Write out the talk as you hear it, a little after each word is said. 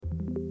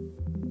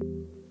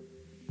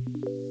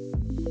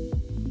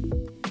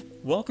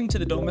Welcome to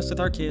the Don't Mess With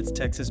Our Kids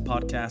Texas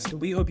podcast.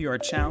 We hope you are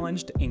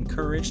challenged,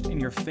 encouraged,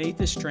 and your faith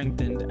is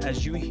strengthened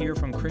as you hear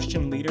from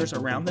Christian leaders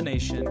around the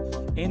nation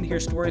and hear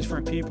stories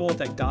from people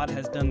that God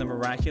has done the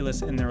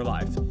miraculous in their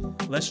life.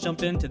 Let's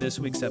jump into this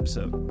week's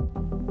episode.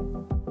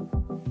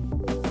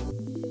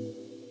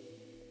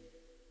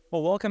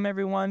 Well, welcome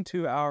everyone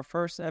to our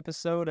first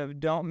episode of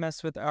Don't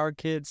Mess With Our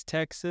Kids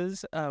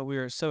Texas. We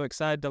are so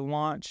excited to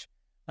launch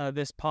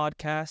this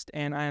podcast,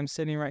 and I am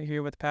sitting right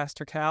here with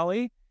Pastor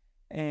Callie.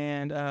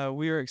 And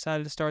we are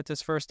excited to start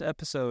this first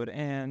episode.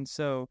 And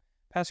so,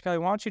 Pastor Kelly,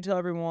 why don't you tell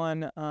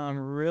everyone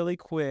really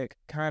quick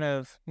kind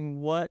of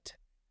what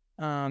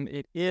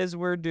it is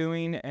we're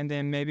doing, and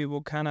then maybe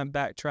we'll kind of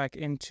backtrack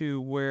into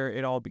where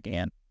it all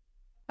began.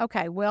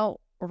 Okay, well,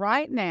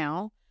 right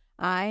now,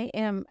 I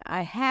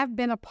have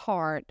been a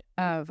part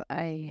of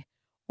a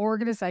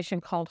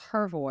organization called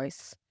Her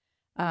Voice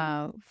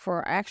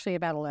for actually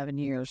about 11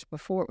 years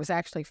before it was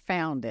actually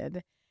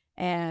founded.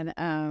 And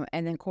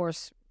then, of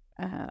course,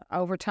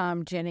 over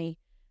time, Jenny,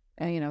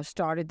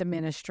 started the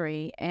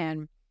ministry,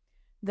 and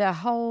the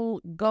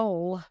whole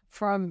goal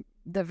from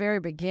the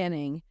very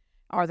beginning,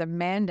 or the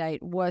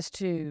mandate, was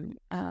to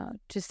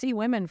see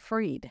women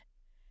freed,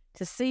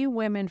 to see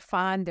women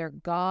find their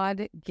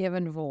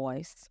God-given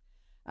voice.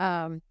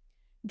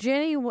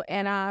 Jenny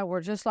and I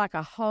were just like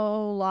a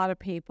whole lot of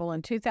people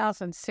in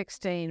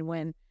 2016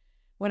 when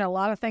a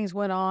lot of things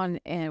went on,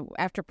 and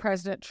after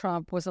President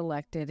Trump was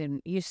elected,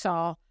 and you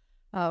saw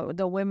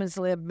the women's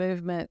lib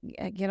movement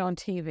get on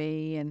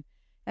TV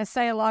and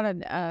say a lot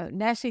of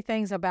nasty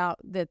things about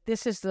that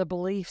this is the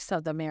beliefs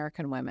of the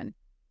American women.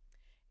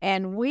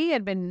 And we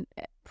had been,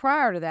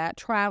 prior to that,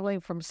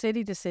 traveling from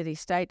city to city,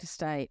 state to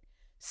state,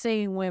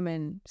 seeing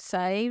women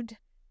saved,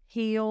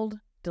 healed,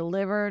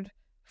 delivered,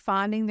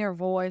 finding their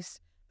voice,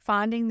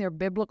 finding their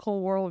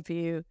biblical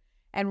worldview,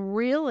 and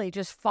really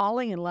just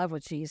falling in love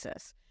with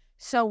Jesus.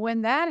 So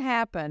when that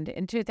happened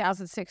in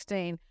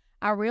 2016,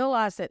 I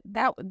realized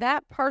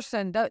that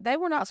person, they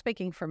were not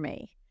speaking for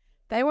me.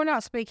 They were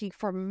not speaking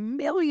for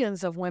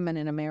millions of women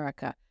in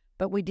America,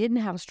 but we didn't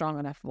have a strong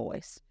enough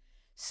voice.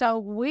 So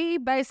we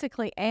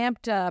basically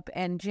amped up,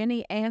 and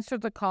Jenny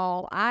answered the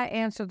call. I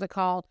answered the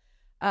call.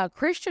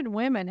 Christian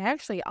women,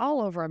 actually all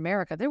over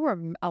America, there were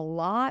a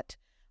lot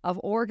of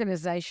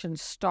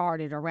organizations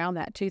started around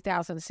that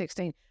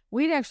 2016.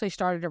 We'd actually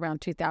started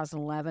around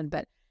 2011,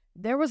 but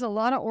there was a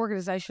lot of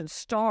organizations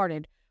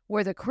started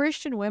where the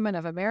Christian women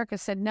of America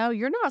said, no,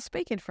 you're not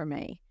speaking for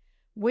me.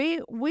 We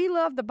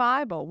love the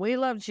Bible. We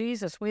love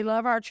Jesus. We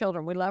love our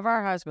children. We love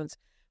our husbands.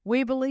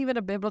 We believe in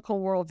a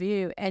biblical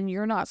worldview, and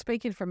you're not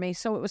speaking for me.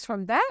 So it was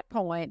from that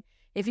point,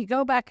 if you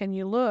go back and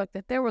you look,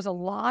 that there was a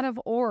lot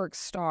of orgs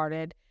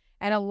started,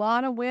 and a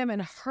lot of women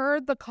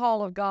heard the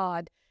call of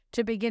God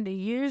to begin to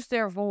use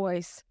their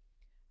voice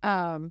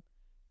to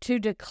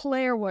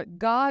declare what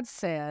God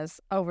says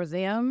over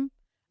them,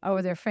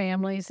 over their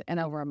families, and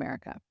over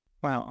America.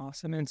 Wow,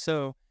 awesome. And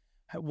so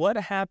what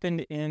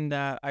happened in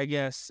that, I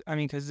guess,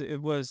 because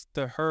it was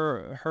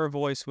her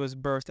voice was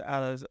birthed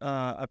out of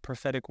a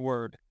prophetic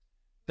word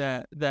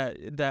that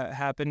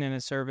happened in a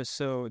service.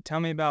 So tell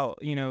me about,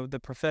 the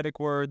prophetic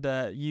word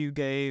that you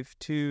gave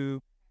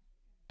to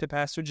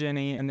Pastor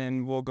Jenny, and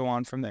then we'll go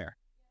on from there.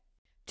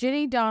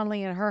 Jenny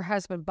Donnelly and her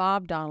husband,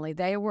 Bob Donnelly,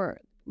 they were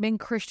been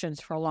Christians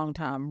for a long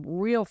time,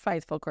 real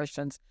faithful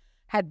Christians,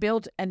 had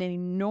built an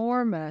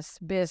enormous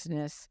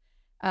business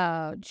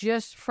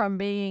just from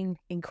being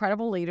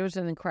incredible leaders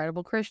and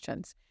incredible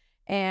Christians.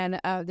 And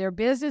their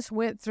business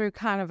went through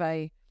kind of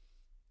a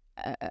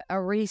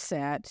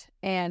reset.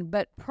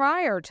 But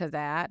prior to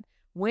that,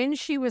 when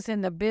she was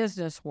in the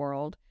business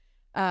world,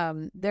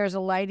 there's a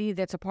lady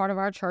that's a part of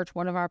our church,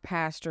 one of our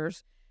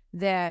pastors,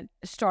 that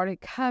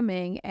started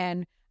coming,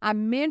 and I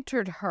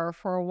mentored her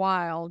for a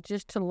while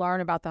just to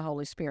learn about the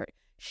Holy Spirit.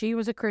 She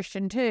was a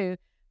Christian too,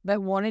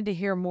 but wanted to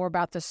hear more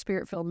about the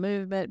Spirit-filled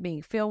movement,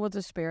 being filled with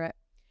the Spirit.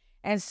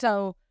 And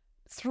so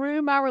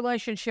through my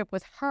relationship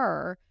with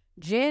her,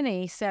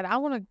 Jenny said, I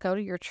want to go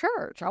to your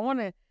church. I want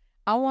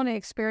to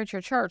experience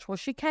your church. Well,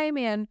 she came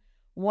in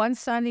one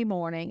Sunday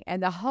morning,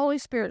 and the Holy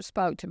Spirit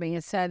spoke to me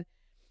and said,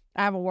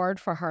 I have a word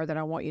for her that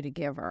I want you to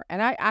give her.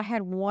 And I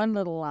had one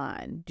little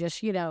line,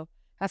 just,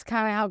 that's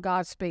kind of how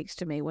God speaks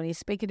to me. When he's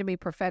speaking to me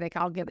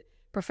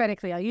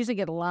prophetically, I usually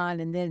get a line,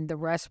 and then the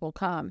rest will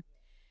come.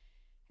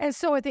 And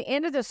so at the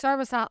end of the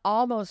service, I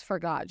almost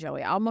forgot,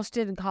 Joey. I almost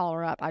didn't call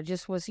her up. I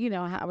just was,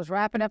 I was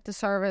wrapping up the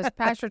service.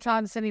 Pastor Todd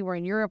and Cindy were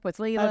in Europe with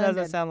Leland. That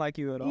doesn't sound like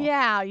you at all.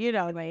 Yeah, you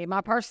know me,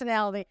 my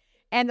personality.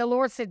 And the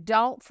Lord said,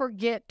 don't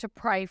forget to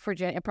pray for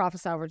Jenny and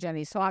prophesy over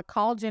Jenny. So I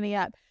called Jenny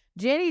up.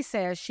 Jenny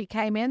says she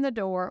came in the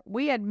door.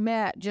 We had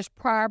met just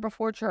prior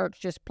before church,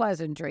 just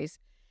pleasantries.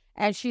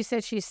 And she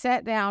said she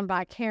sat down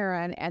by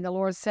Karen, and the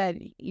Lord said,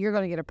 you're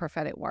going to get a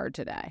prophetic word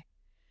today.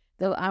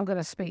 I'm going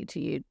to speak to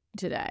you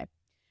today.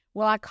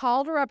 Well, I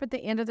called her up at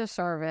the end of the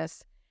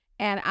service,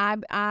 and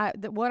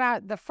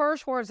the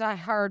first words I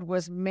heard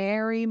was,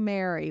 Mary,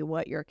 Mary,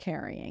 what you're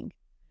carrying.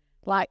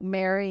 Like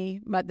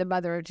Mary, the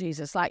mother of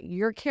Jesus. Like,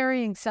 you're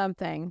carrying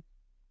something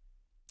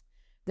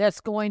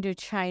that's going to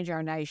change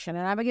our nation.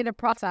 And I began to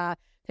prophesy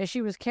that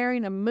she was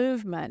carrying a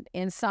movement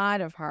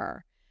inside of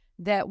her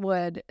that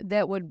would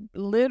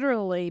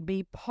literally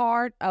be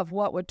part of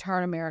what would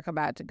turn America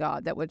back to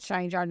God, that would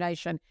change our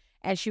nation.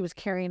 And she was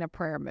carrying a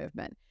prayer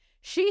movement.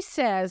 She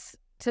says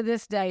to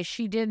this day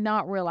she did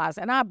not realize,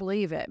 and I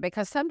believe it,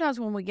 because sometimes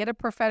when we get a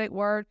prophetic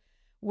word,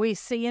 we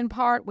see in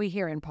part, we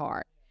hear in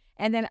part.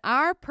 And then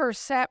our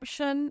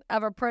perception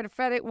of a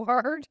prophetic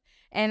word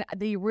and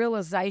the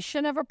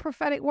realization of a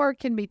prophetic word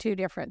can be two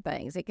different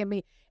things. It can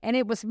be, and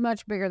it was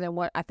much bigger than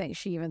what I think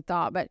she even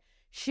thought. But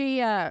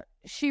she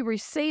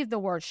received the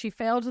word. She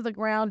fell to the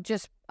ground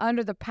just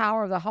under the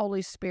power of the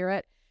Holy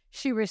Spirit.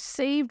 She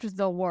received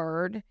the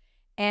word,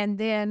 and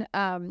then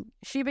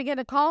she began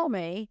to call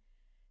me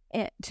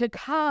to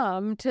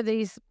come to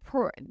these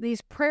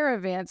prayer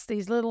events,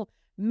 these little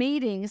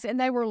meetings, and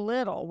they were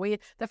little.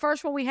 The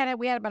first one we had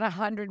about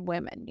 100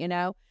 women,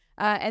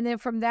 and then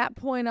from that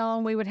point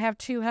on, we would have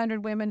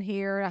 200 women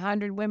here,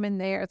 100 women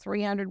there,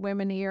 300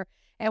 women here,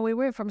 and we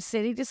went from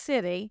city to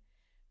city,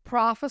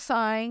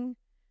 prophesying,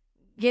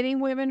 getting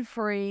women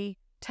free,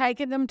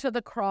 taking them to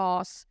the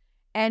cross,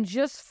 and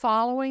just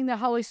following the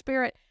Holy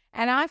Spirit.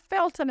 And I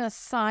felt an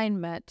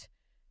assignment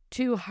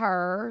to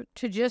her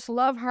to just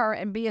love her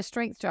and be a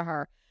strength to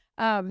her.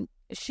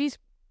 She's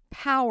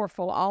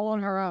powerful all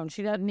on her own.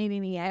 She doesn't need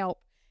any help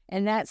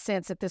in that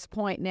sense at this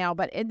point now.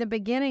 But in the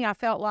beginning, I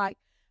felt like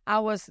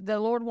the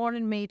Lord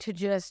wanted me to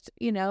just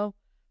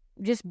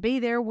be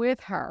there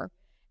with her.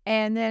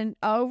 And then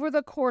over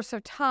the course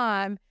of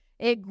time,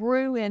 it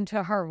grew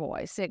into her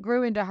voice.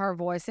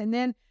 And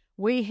then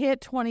we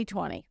hit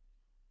 2020.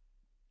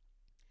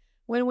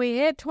 When we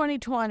hit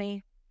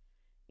 2020,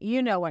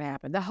 you know what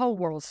happened. The whole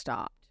world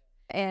stopped.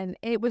 And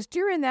it was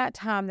during that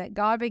time that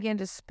God began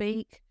to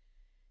speak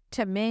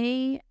to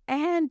me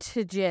and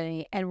to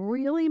Jenny and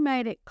really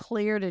made it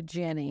clear to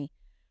Jenny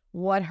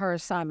what her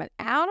assignment.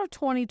 Out of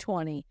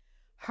 2020,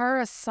 her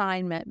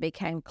assignment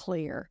became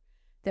clear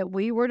that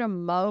we were to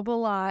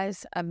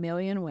mobilize 1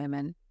 million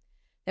women,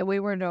 that we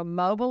were to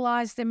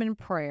mobilize them in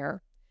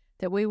prayer,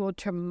 that we were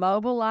to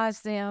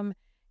mobilize them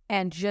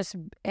and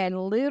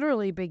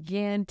literally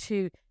begin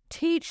to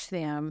teach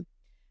them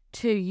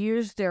to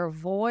use their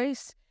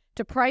voice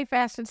to pray,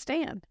 fast, and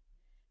stand.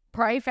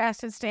 Pray,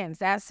 fast, and stand. It's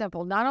that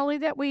simple. Not only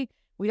that we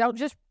don't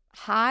just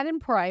hide and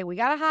pray. We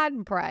got to hide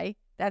and pray.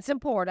 That's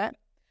important.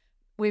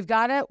 We've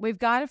got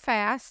to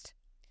fast,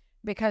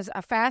 because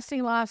a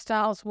fasting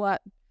lifestyle is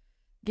what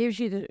gives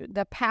you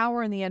the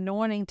power and the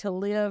anointing to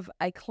live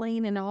a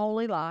clean and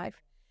holy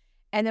life.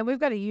 And then we've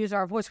got to use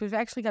our voice. We've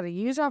actually got to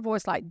use our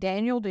voice like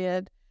Daniel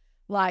did,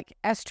 like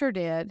Esther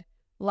did,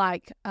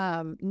 like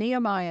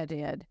Nehemiah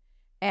did.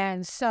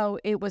 And so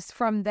it was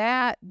from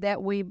that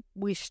we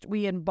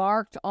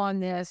embarked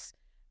on this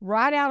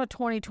right out of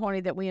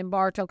 2020 that we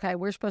embarked, okay,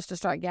 we're supposed to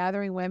start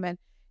gathering women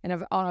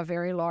on a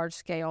very large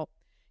scale.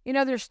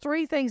 There's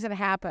 3 things that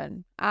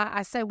happen.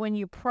 I say when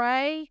you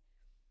pray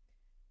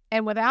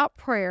and without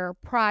prayer,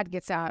 pride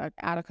gets out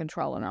of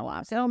control in our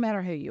lives. It don't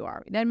matter who you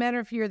are. It doesn't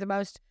matter if you're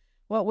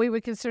what we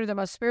would consider the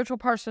most spiritual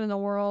person in the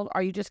world,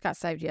 or you just got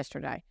saved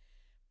yesterday.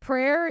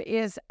 Prayer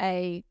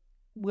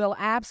will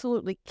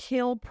absolutely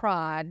kill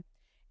pride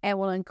and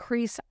will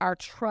increase our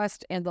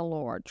trust in the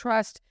Lord,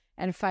 trust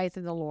and faith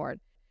in the Lord.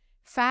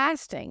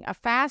 A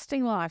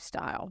fasting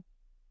lifestyle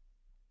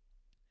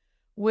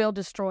will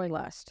destroy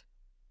lust.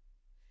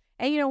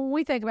 And, when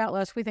we think about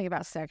lust, we think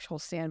about sexual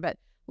sin, but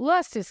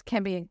lust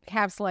can be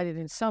encapsulated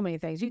in so many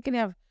things. You can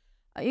have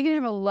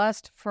a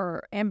lust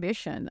for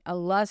ambition, a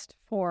lust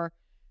for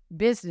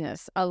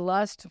business, a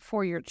lust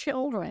for your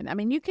children. I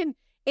mean,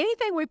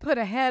 anything we put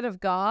ahead of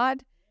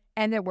God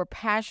and that we're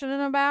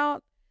passionate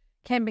about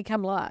can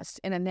become lust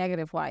in a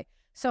negative way.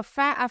 So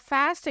a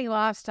fasting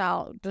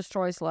lifestyle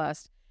destroys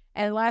lust.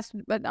 And last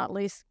but not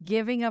least,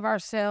 giving of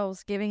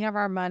ourselves, giving of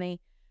our money,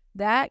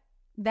 that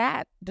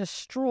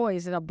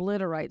destroys and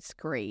obliterates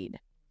greed.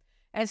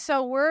 And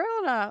so we're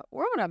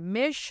on a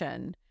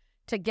mission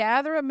to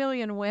gather 1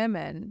 million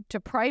women, to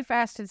pray,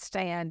 fast, and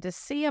stand, to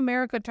see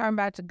America turn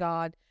back to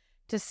God,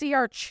 to see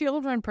our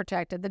children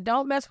protected, that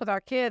don't mess with our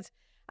kids.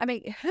 I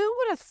mean, who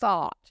would have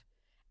thought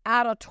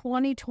out of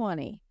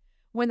 2020,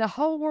 when the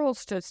whole world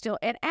stood still,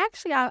 and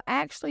I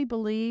actually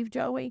believe,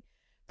 Joey,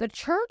 the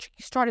church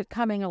started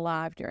coming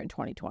alive during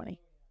 2020.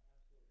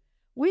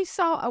 We've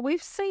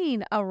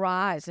seen a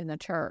rise in the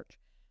church,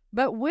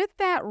 but with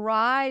that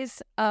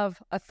rise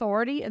of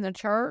authority in the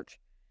church,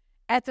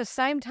 at the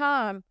same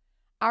time,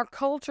 our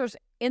culture's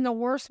in the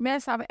worst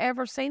mess I've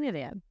ever seen it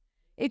in.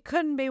 It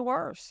couldn't be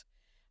worse.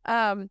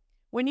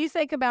 When you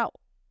think about,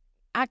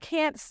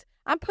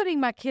 I'm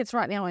putting my kids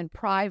right now in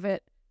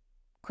private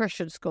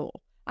Christian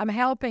school. I'm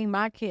helping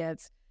my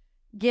kids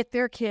get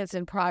their kids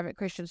in private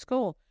Christian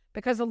school,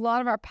 because a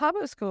lot of our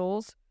public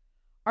schools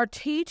are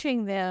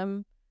teaching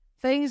them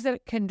things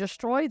that can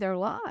destroy their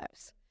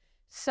lives.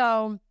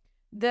 So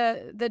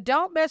the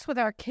don't mess with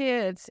our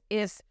kids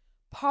is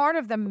part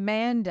of the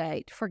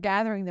mandate for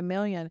gathering the 1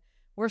 million.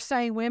 We're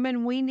saying,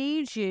 women, we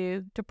need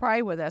you to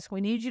pray with us.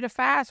 We need you to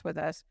fast with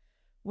us.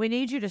 We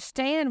need you to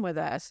stand with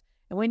us,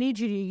 and we need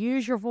you to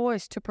use your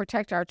voice to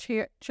protect our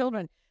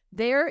children.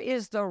 There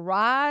is the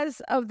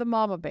rise of the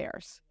mama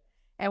bears.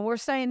 And we're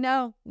saying,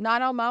 no,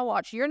 not on my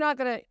watch. You're not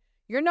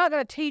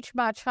gonna teach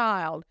my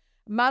child,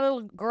 my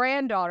little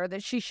granddaughter,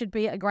 that she should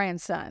be a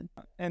grandson.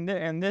 And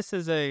this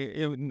is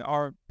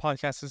our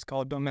podcast is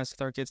called Don't Mess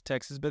with Our Kids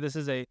Texas, but this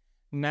is a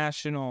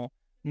national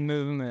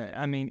movement.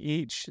 I mean,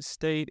 each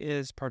state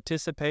is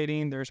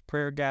participating. There's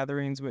prayer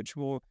gatherings, which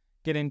we'll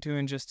get into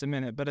in just a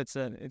minute, but it's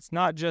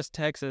not just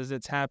Texas,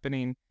 it's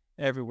happening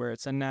everywhere.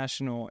 It's a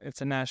national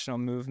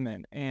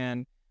movement.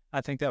 And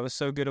I think that was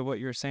so good of what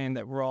you're saying,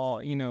 that we're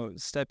all,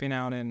 stepping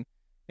out and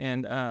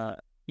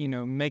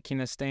making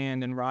a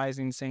stand and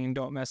rising, saying,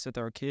 don't mess with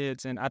our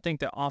kids. And I think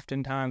that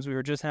oftentimes, we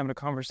were just having a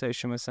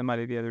conversation with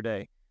somebody the other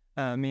day,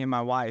 me and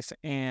my wife,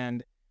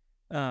 and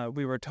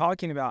we were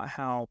talking about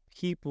how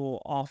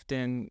people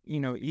often,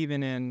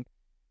 even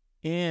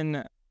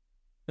in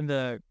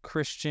the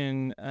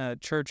Christian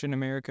church in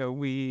America,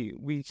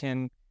 we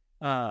can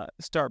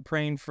start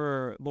praying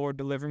for, Lord,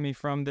 deliver me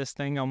from this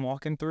thing I'm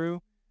walking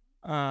through,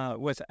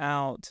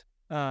 without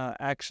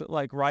actually,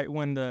 like, right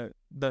when the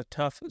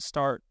tough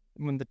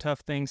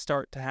things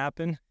start to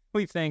happen,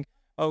 we think,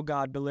 oh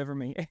God, deliver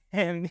me.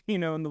 And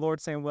and the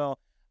Lord's saying, well,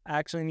 I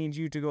actually need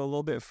you to go a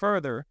little bit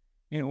further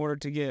in order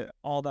to get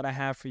all that I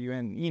have for you.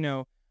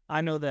 And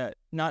I know that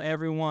not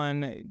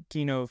everyone,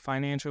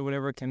 financially,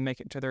 whatever, can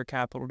make it to their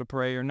capital to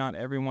pray, or not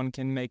everyone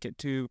can make it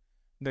to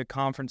the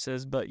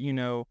conferences, but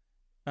a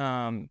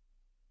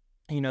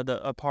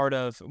part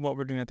of what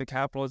we're doing at the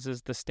Capitals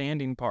is the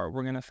standing part.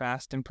 We're going to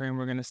fast and pray, and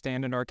we're going to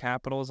stand at our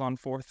Capitals on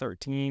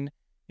 4/13,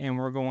 and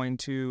we're going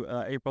to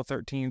April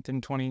 13th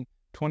in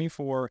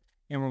 2024,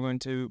 and we're going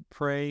to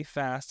pray,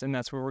 fast, and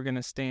that's where we're going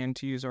to stand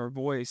to use our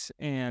voice.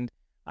 And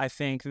I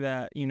think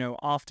that,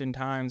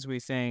 oftentimes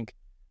we think,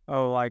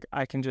 oh, like,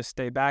 I can just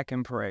stay back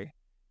and pray,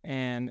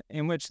 and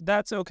in which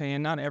that's okay,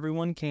 and not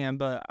everyone can,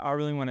 but I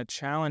really want to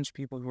challenge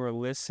people who are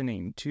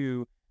listening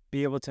to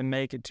be able to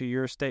make it to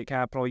your state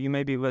capital. You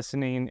may be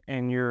listening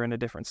and you're in a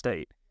different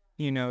state.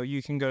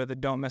 You can go to the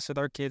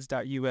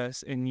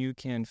don'tmesswithourkids.us and you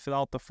can fill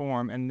out the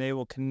form, and they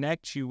will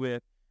connect you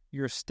with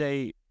your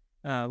state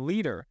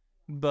leader.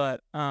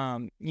 But,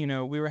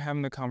 we were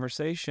having a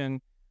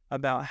conversation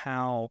about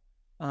how,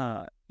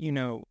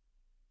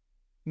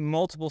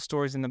 multiple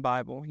stories in the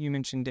Bible. You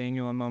mentioned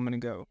Daniel a moment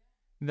ago,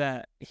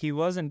 that he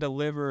wasn't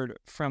delivered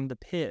from the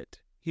pit.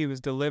 He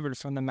was delivered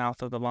from the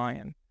mouth of the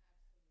lion.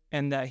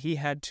 And that he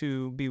had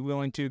to be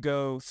willing to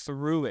go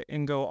through it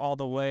and go all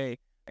the way.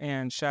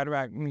 And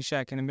Shadrach,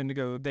 Meshach, and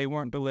Abednego, they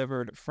weren't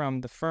delivered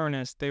from the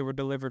furnace, they were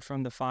delivered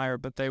from the fire,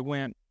 but they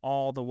went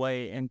all the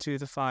way into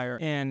the fire.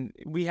 And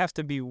we have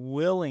to be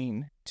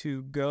willing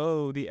to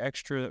go the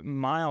extra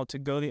mile, to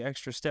go the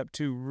extra step,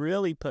 to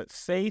really put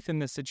faith in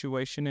the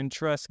situation and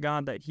trust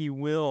God that He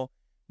will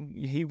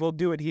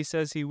do what He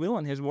says He will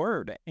in His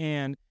Word.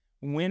 And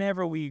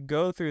whenever we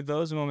go through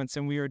those moments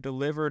and we are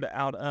delivered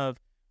out of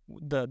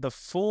the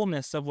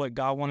fullness of what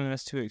God wanted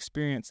us to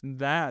experience,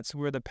 that's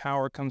where the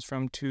power comes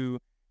from to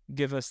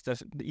give us the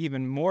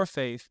even more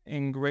faith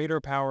and greater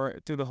power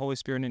through the Holy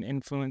Spirit and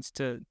influence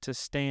to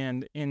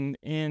stand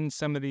in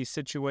some of these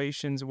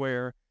situations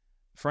where,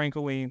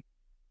 frankly,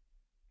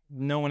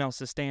 no one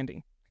else is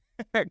standing,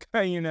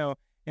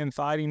 and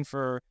fighting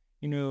for,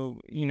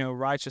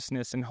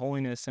 righteousness and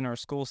holiness in our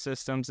school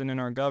systems and in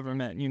our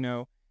government,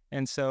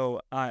 And so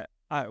I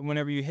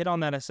whenever you hit on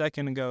that a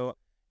second ago,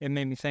 it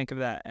made me think of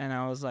that. And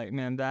I was like,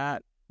 man,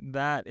 that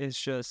is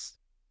just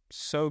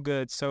so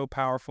good, so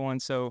powerful.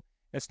 And so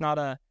it's not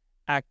a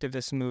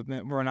activist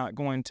movement. We're not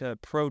going to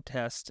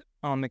protest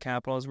on the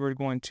Capitals. We're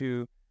going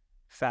to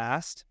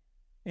fast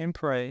and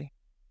pray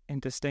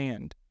and to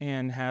stand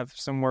and have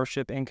some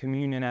worship and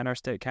communion at our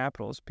state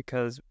capitals,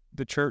 because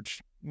the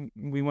church,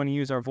 we want to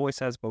use our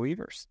voice as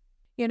believers.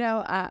 You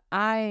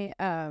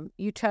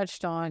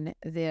touched on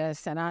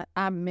this, and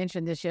I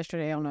mentioned this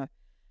yesterday on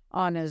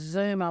a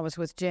Zoom. I was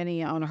with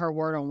Jenny on her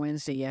Word on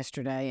Wednesday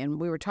yesterday,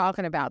 and we were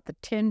talking about the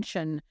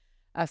tension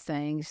of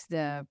things.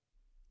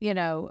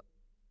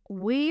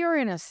 We are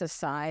in a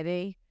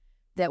society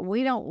that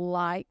we don't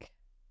like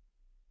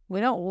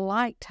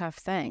tough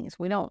things.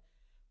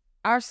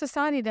 Our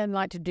society doesn't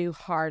like to do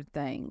hard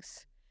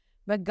things,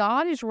 but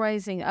God is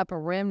raising up a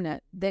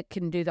remnant that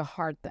can do the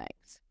hard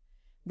things,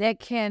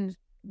 that can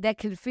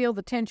feel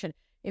the tension.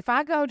 If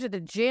I go to the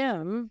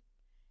gym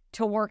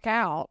to work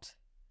out,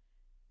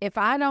 if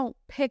I don't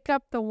pick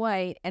up the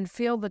weight and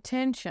feel the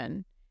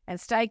tension and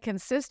stay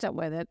consistent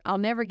with it, I'll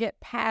never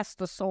get past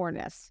the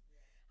soreness.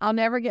 I'll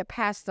never get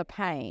past the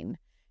pain.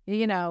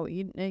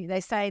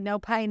 They say no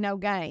pain, no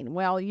gain.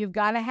 Well, you've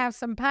got to have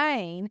some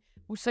pain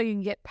so you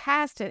can get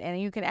past it and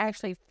you can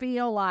actually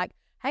feel like,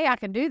 hey, I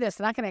can do this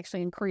and I can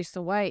actually increase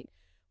the weight.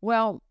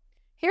 Well,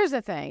 here's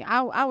the thing.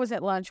 I was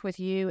at lunch with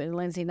you and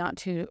Lindsay not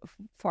too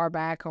far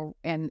back,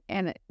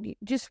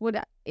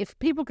 if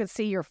people could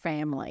see your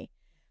family.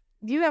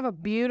 You have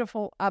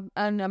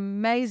an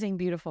amazing,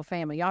 beautiful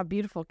family. Y'all have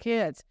beautiful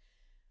kids.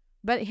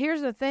 But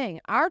here's the thing.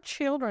 Our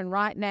children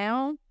right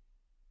now,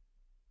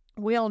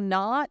 will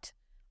not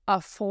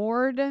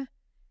afford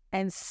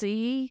and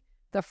see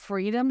the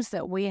freedoms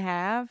that we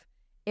have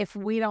if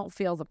we don't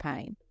feel the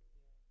pain.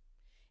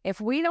 If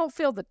we don't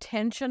feel the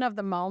tension of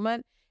the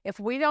moment, if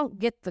we don't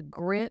get the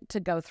grit to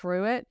go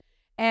through it,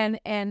 and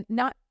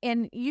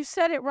you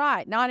said it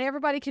right, not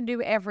everybody can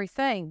do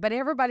everything, but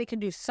everybody can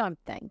do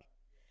something.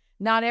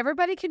 Not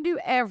everybody can do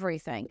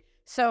everything.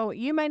 So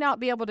you may not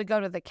be able to go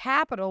to the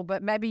Capitol,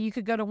 but maybe you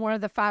could go to one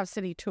of the 5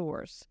 city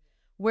tours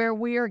where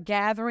we are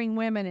gathering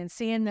women and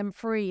seeing them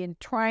free and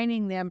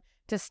training them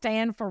to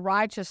stand for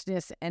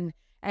righteousness and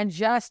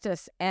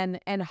justice and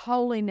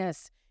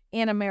holiness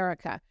in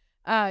America.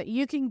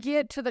 You can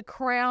get to the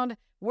Crown.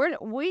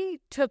 We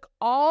took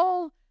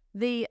all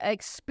the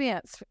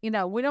expense. We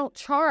don't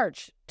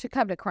charge to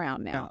come to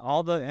Crown now. Yeah,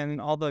 all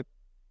the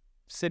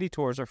city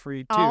tours are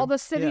free too. All the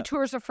city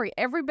tours are free.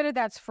 Every bit of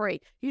that's free.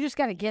 You just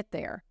got to get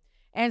there.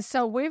 And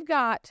so we've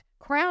got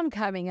Crown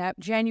coming up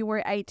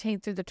January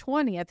 18th through the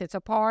 20th. It's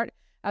a part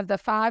of the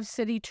 5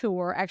 city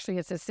tour. Actually,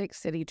 it's a 6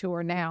 city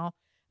tour now.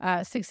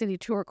 6 city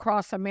tour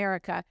across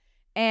America.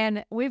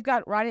 And we've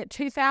got right at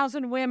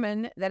 2,000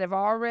 women that have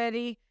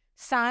already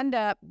signed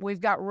up.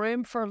 We've got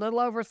room for a little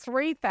over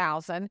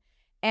 3,000.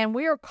 And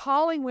we are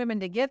calling women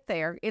to get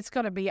there. It's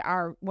going to be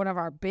one of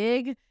our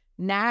big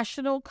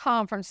national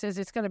conferences.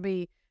 It's going to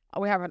be,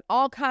 we're having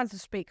all kinds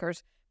of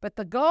speakers. But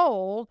the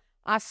goal,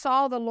 I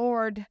saw the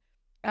Lord,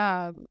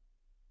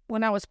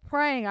 when I was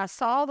praying, I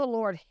saw the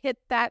Lord hit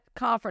that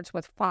conference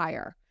with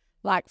fire.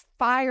 Like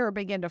fire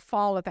began to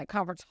fall at that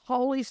conference.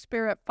 Holy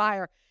Spirit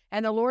fire.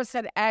 And the Lord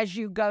said, as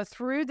you go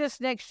through this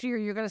next year,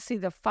 you're going to see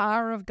the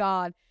fire of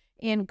God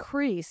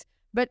increase.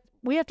 But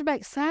we have to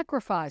make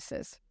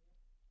sacrifices.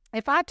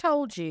 If I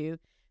told you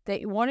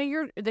that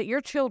that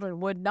your children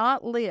would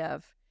not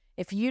live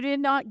if you did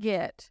not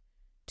get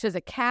to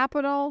the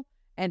Capitol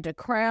and to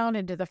Crown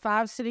and to the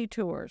 5 city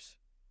tours,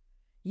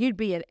 you'd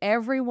be at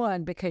every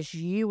one because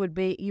you would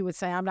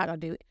say, I'm not going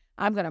to do it.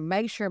 I'm going to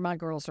make sure my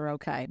girls are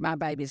okay. My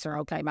babies are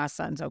okay. My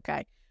son's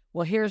okay.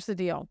 Well, here's the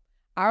deal.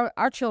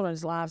 Our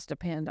children's lives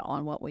depend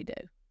on what we do.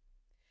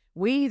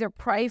 We either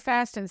pray,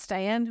 fast, and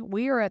stand.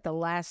 We are at the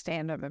last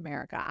stand of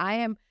America. I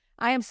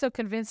am so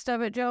convinced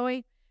of it,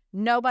 Joey.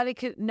 Nobody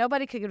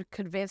could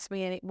convince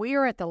me. We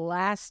are at the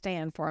last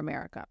stand for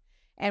America.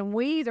 And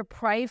we either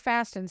pray,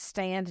 fast, and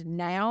stand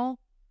now,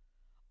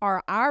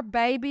 or our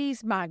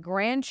babies, my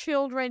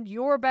grandchildren,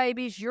 your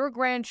babies, your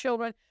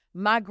grandchildren,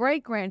 my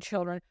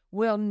great-grandchildren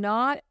will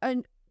not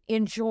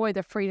enjoy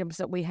the freedoms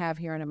that we have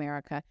here in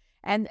America.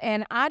 And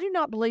I do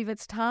not believe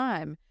it's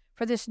time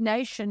for this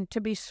nation to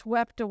be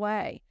swept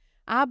away.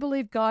 I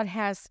believe God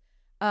has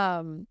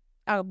a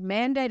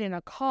mandate and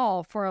a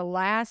call for a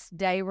last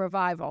day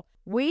revival.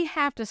 We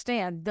have to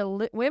stand.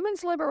 The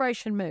women's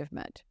liberation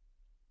movement.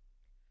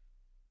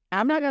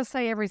 I'm not going to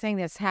say everything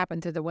that's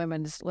happened to the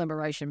women's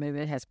liberation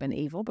movement has been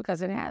evil,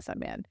 because it hasn't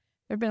been.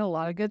 There have been a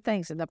lot of good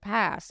things in the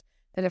past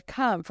that have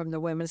come from the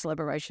women's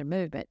liberation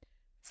movement.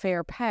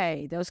 Fair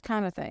pay, those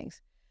kind of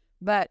things.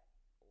 But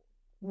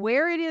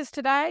where it is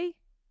today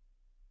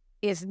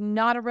is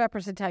not a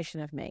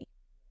representation of me.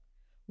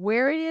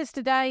 Where it is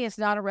today is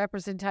not a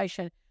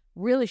representation,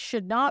 really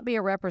should not be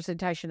a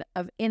representation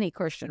of any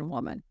Christian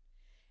woman.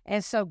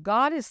 And so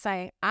God is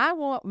saying, I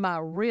want my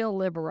real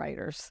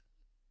liberators.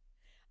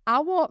 I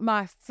want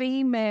my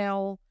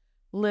female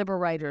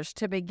liberators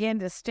to begin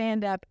to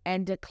stand up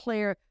and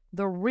declare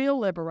the real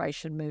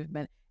liberation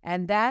movement.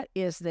 And that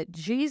is that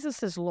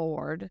Jesus is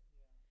Lord.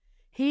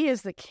 He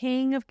is the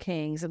King of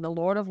Kings and the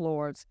Lord of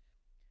Lords.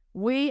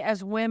 We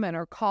as women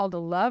are called to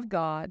love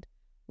God,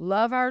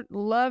 love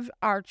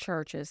our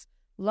churches,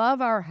 love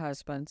our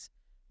husbands,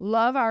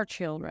 love our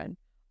children,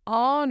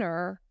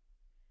 honor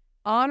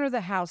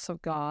the house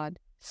of God,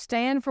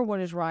 stand for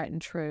what is right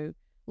and true,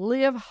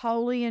 live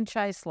holy and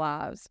chaste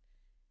lives,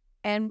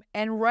 and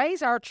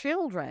raise our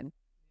children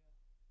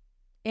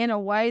in a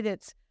way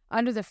that's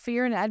under the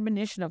fear and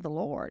admonition of the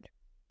Lord.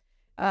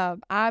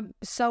 I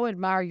so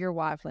admire your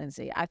wife,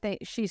 Lindsay. I think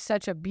she's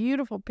such a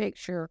beautiful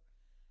picture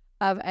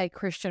of a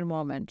Christian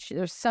woman.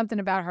 There's something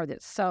about her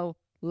that's so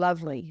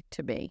lovely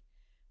to be.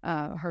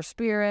 Her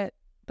spirit,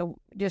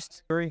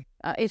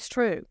 it's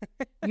true.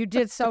 You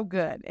did so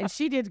good, and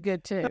she did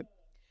good too.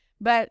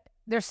 But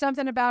there's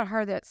something about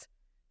her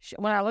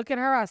when I look at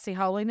her, I see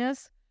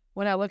holiness.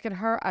 When I look at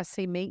her, I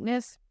see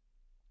meekness.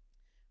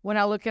 When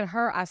I look at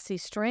her, I see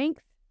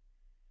strength,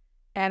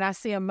 and I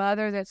see a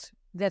mother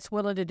that's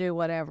willing to do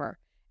whatever.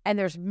 And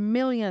there's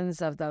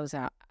millions of those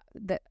out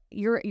that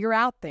you're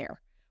out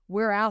there.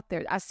 We're out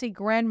there. I see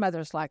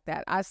grandmothers like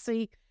that.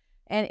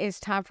 And it's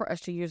time for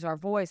us to use our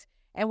voice.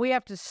 And we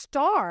have to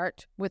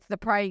start with the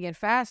praying and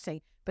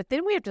fasting, but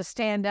then we have to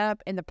stand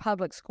up in the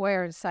public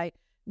square and say,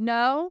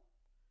 no,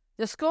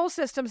 the school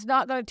system's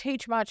not going to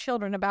teach my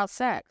children about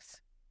sex.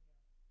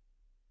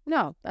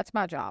 No, that's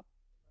my job.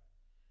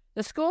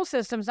 The school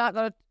system's not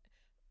going to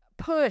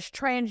push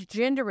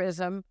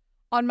transgenderism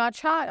on my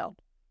child.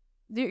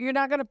 You're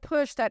not going to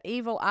push that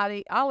evil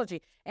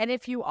ideology. And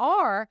if you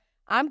are,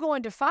 I'm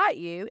going to fight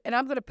you, and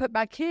I'm going to put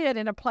my kid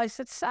in a place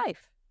that's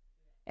safe.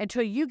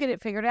 until you get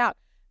it figured out.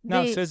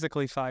 Not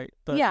physically fight,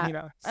 but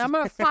yeah, I'm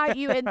going to fight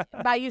you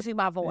by using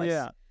my voice.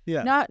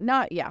 Yeah.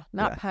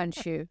 Not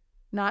punch you.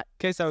 Not in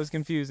case I was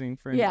confusing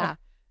for yeah. anyone.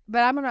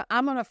 But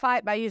I'm gonna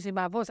fight by using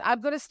my voice.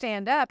 I'm gonna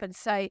stand up and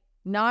say,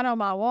 not on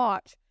my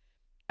watch.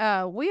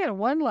 We had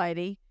one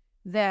lady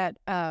that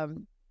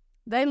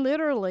they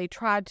literally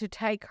tried to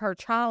take her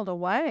child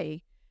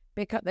away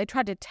because they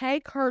tried to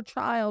take her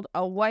child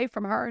away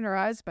from her and her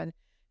husband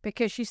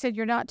because she said,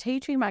 you're not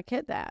teaching my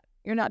kid that.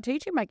 You're not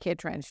teaching my kid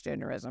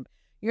transgenderism.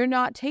 You're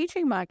not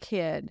teaching my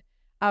kid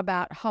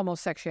about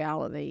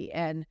homosexuality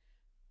and,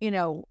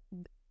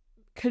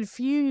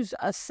 confuse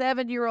a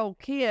 7-year-old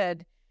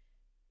kid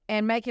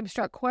and make him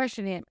start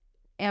questioning,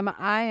 am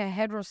I a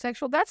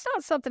heterosexual? That's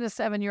not something a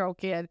 7-year-old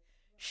kid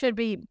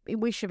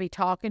we should be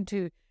talking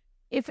to.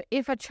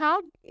 If a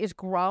child is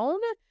grown,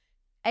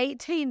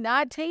 18,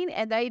 19,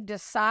 and they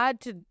decide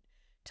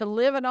to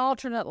live an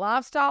alternate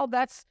lifestyle,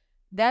 that's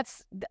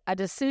a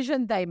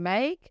decision they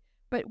make,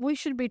 but we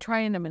should be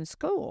training them in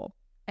school.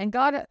 And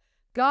God,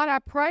 I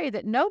pray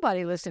that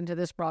nobody listening to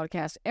this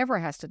broadcast ever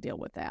has to deal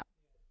with that.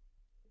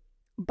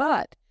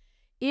 But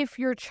if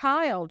your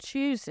child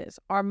chooses,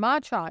 or my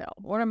child,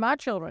 one of my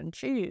children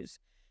choose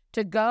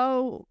to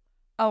go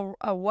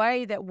a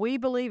way that we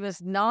believe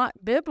is not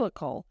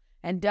biblical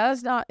and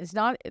is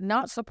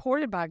not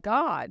supported by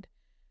God,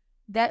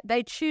 that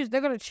they're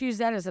going to choose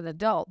that as an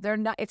adult.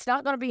 It's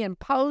not going to be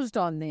imposed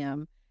on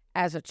them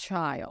as a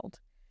child.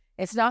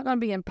 It's not going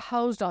to be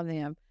imposed on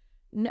them.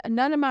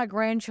 None of my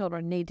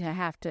grandchildren need to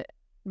have to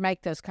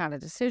make those kind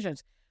of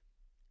decisions.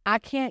 I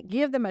can't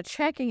give them a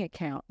checking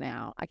account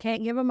now. I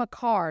can't give them a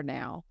car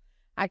now.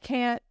 I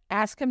can't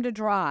ask them to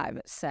drive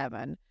at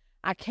 7.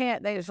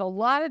 There's a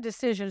lot of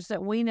decisions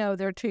that we know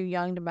they're too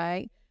young to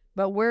make,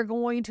 but we're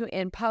going to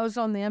impose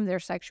on them their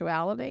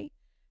sexuality.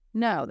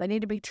 No, they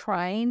need to be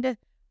trained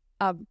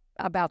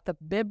about the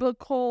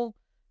biblical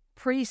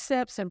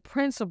precepts and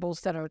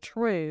principles that are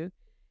true,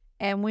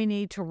 and we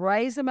need to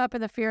raise them up in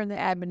the fear and the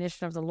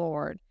admonition of the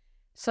Lord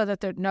so that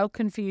there's no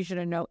confusion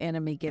and no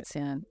enemy gets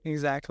in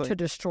to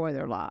destroy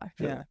their life.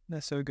 Yeah,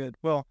 that's so good.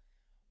 Well,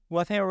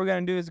 I think what we're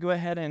going to do is go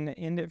ahead and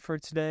end it for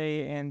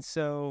today, and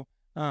so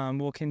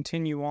we'll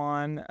continue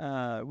on.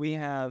 We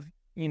have,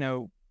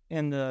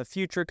 in the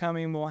future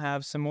coming, we'll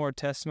have some more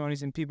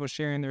testimonies and people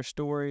sharing their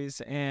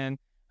stories, and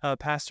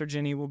Pastor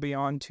Jenny will be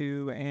on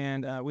too,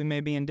 and we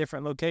may be in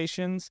different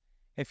locations.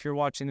 If you're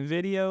watching the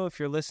video, if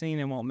you're listening,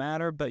 it won't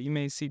matter, but you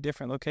may see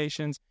different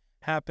locations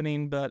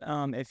happening. But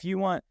if you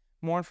want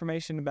more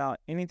information about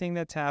anything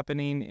that's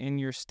happening in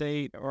your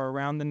state or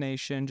around the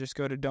nation, just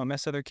go to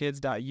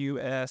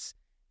don'tmesswithOurKids.us.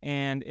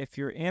 And if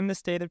you're in the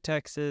state of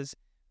Texas,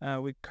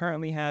 we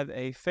currently have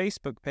a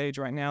Facebook page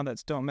right now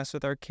that's Don't Mess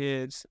With Our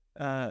Kids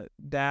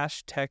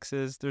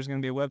 -Texas. There's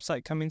going to be a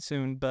website coming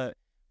soon, but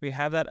we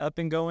have that up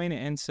and going.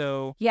 And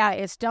so yeah,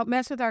 it's Don't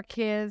Mess With Our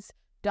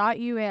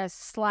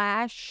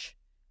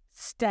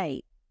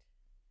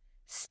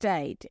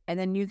Kids.us/state, and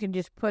then you can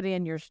just put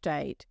in your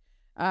state.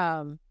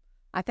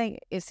 I think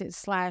it's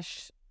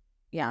 /state.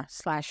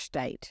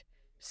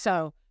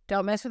 So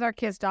Don't Mess With Our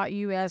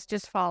Kids.us.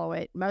 Just follow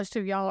it. Most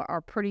of y'all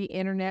are pretty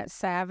internet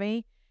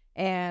savvy,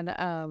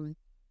 and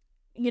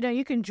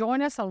you can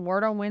join us on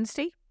Word on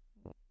Wednesday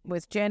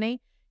with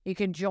Jenny. You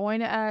can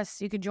join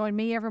us. You can join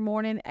me every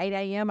morning, 8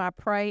 a.m. I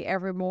pray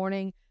every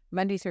morning,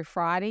 Monday through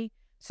Friday.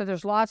 So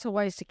there's lots of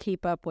ways to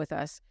keep up with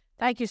us.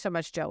 Thank you so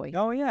much, Joey.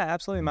 Oh, yeah,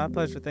 absolutely. My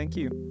pleasure. Thank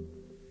you.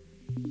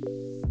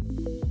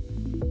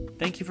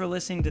 Thank you for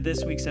listening to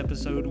this week's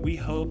episode. We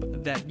hope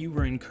that you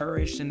were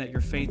encouraged and that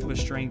your faith was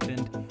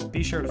strengthened.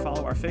 Be sure to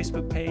follow our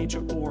Facebook page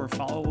or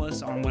follow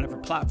us on whatever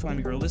platform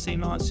you're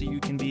listening on so you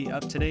can be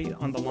up to date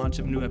on the launch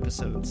of new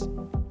episodes.